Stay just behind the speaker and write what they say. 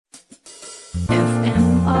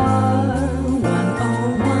FMR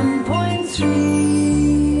 101.3.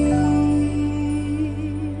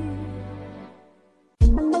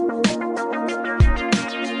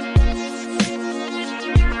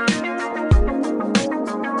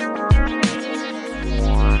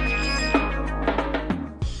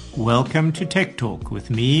 Welcome to Tech Talk with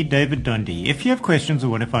me, David Dundee. If you have questions or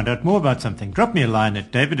want to find out more about something, drop me a line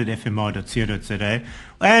at david@fmr.co.za,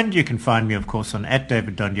 and you can find me, of course, on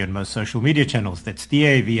 @DavidDundee on most social media channels. That's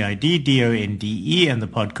DavidDonde, and the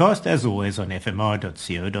podcast, as always, on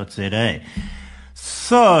fmr.co.za.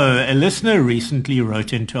 So, a listener recently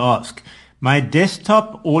wrote in to ask, my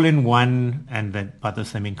desktop all-in-one, and by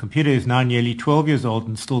this I mean computer, is now nearly 12 years old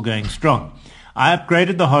and still going strong. I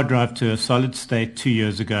upgraded the hard drive to a solid state 2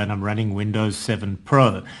 years ago and I'm running Windows 7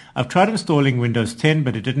 Pro. I've tried installing Windows 10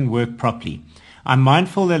 but it didn't work properly. I'm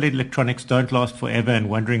mindful that electronics don't last forever and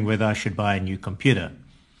wondering whether I should buy a new computer.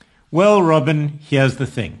 Well, Robin, here's the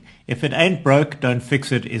thing. If it ain't broke, don't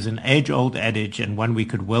fix it is an age-old adage and one we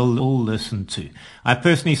could well all listen to. I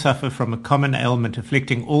personally suffer from a common ailment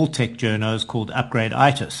afflicting all tech journos called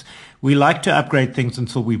upgrade-itis. We like to upgrade things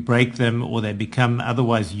until we break them or they become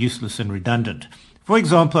otherwise useless and redundant. For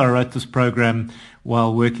example, I wrote this program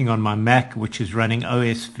while working on my Mac, which is running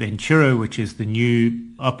OS Ventura, which is the new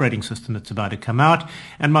operating system that's about to come out.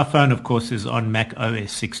 And my phone, of course, is on Mac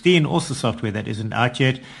OS 16, also software that isn't out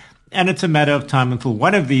yet. And it's a matter of time until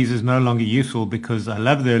one of these is no longer useful because I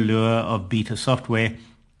love the allure of beta software.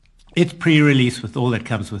 It's pre-release with all that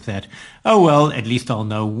comes with that. Oh well, at least I'll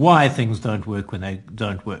know why things don't work when they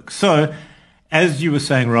don't work. So, as you were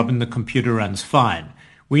saying, Robin, the computer runs fine.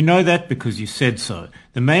 We know that because you said so.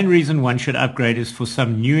 The main reason one should upgrade is for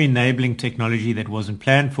some new enabling technology that wasn't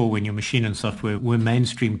planned for when your machine and software were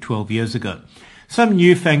mainstream 12 years ago. Some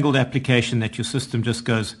newfangled application that your system just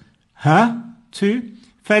goes, huh? To?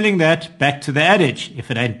 Failing that, back to the adage,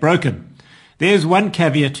 if it ain't broken. There's one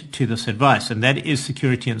caveat to this advice, and that is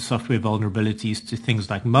security and software vulnerabilities to things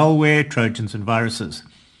like malware, trojans, and viruses.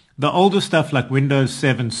 The older stuff like Windows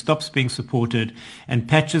 7 stops being supported, and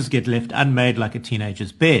patches get left unmade like a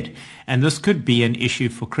teenager's bed, and this could be an issue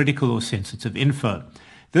for critical or sensitive info.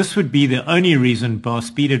 This would be the only reason, bar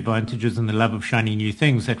speed advantages and the love of shiny new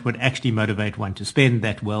things, that would actually motivate one to spend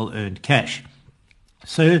that well-earned cash.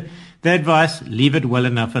 So, the advice, leave it well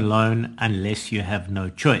enough alone unless you have no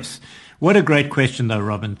choice. What a great question though,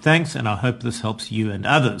 Robin. Thanks, and I hope this helps you and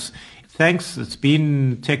others. Thanks. It's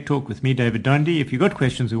been Tech Talk with me, David Dundee. If you've got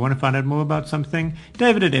questions or want to find out more about something,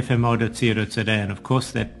 david@fmr.co.za, and of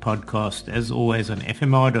course that podcast, as always, on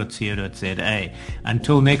fmr.co.za.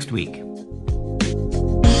 Until next week.